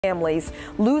Families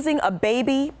losing a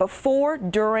baby before,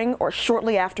 during, or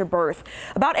shortly after birth.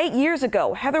 About 8 years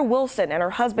ago, Heather Wilson and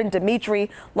her husband Dimitri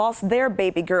lost their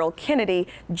baby girl Kennedy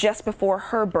just before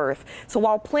her birth. So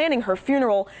while planning her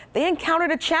funeral, they encountered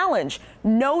a challenge.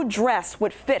 No dress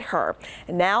would fit her.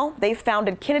 And now they've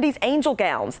founded Kennedy's Angel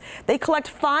Gowns. They collect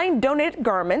fine donated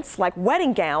garments like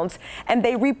wedding gowns, and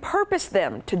they repurpose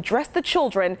them to dress the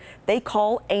children they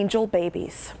call angel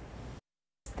babies.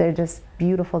 They're just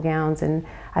beautiful gowns, and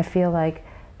I feel like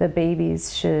the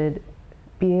babies should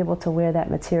be able to wear that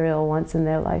material once in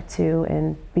their life too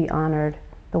and be honored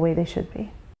the way they should be.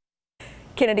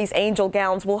 Kennedy's Angel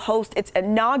Gowns will host its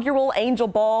inaugural Angel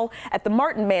Ball at the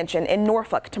Martin Mansion in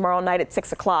Norfolk tomorrow night at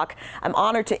 6 o'clock. I'm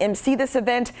honored to MC this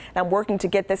event, and I'm working to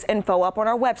get this info up on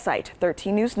our website,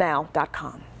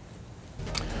 13newsnow.com.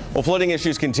 Well, flooding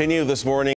issues continue this morning.